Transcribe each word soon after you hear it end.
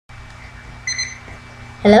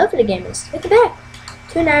Hello for the gamers, welcome back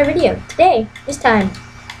to another video. Today, this time,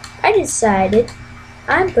 I decided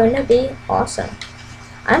I'm gonna be awesome.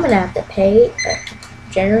 I'm gonna have to pay a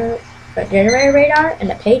generator radar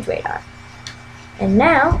and a page radar. And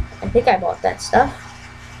now, I think I bought that stuff.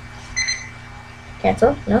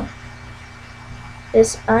 Cancel, no.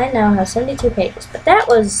 I now have 72 pages, but that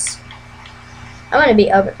was, I'm gonna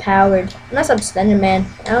be overpowered. Unless I'm Slender Man,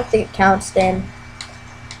 I don't think it counts then.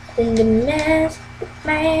 In the mess.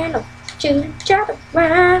 Man, oh, you try to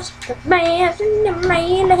rise, the man,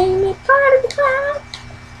 me part of the cloud.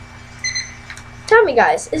 Tell me,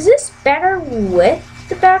 guys, is this better with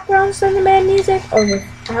the background Slender Man music or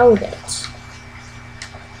without it?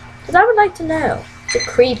 Because I would like to know. Is it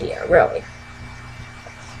creepier, really?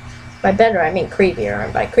 By better, I mean creepier,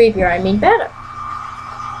 and by creepier, I mean better.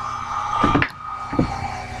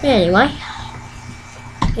 Anyway,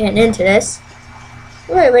 getting into this.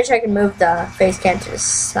 I really wish I could move the face cam to the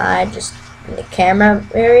side, just in the camera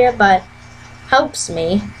area, but helps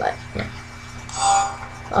me. But yeah.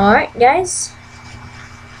 Alright, guys.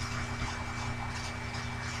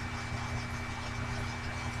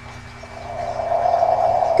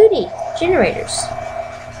 Goody generators.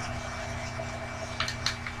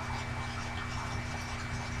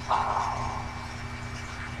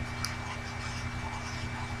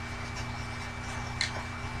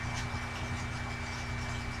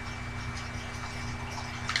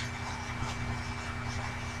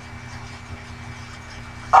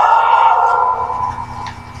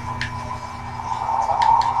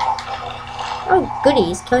 Oh, goody,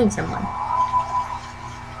 he's killing someone.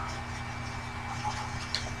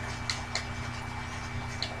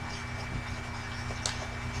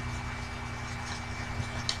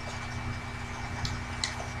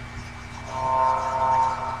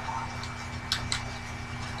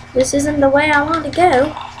 This isn't the way I want to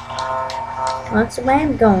go. That's the way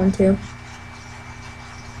I'm going to.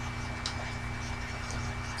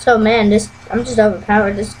 So man, I'm just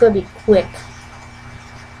overpowered. This is gonna be quick.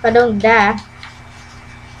 If I don't die.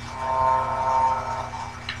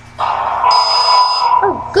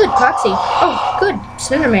 Oh, good, Proxy. Oh, good,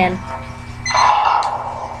 Slender Man.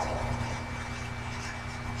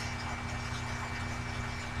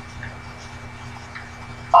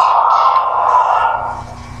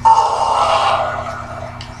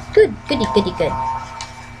 Good, goody, goody, good.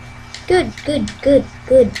 Good.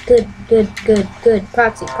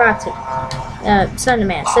 Proxy. Slender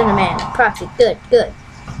Man, Proxy, good.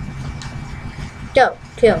 Go,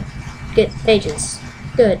 kill, get pages.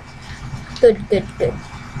 Good. Good.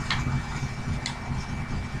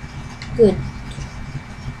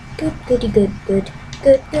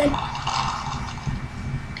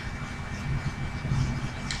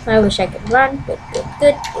 I wish I could run. Good.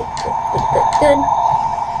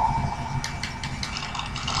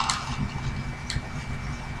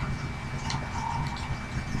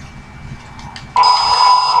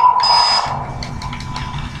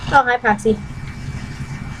 Oh, hi, Proxy.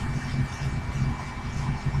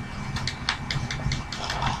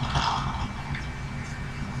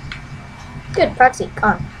 Good, Proxy,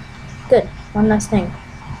 gone. Good, one last thing.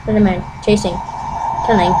 Slender Man, chasing,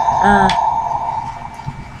 killing,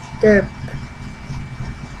 derp.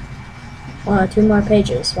 Two more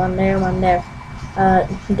pages, one there.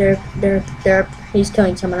 Derp, he's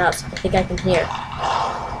killing someone else. I think I can hear.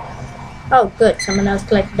 Oh, good, someone else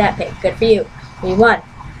collected that page. Good for you. We won.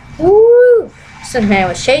 Woo! Slender Man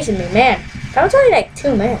was chasing me, man. That was only like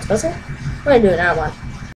 2 minutes, was it? I'm gonna do another one.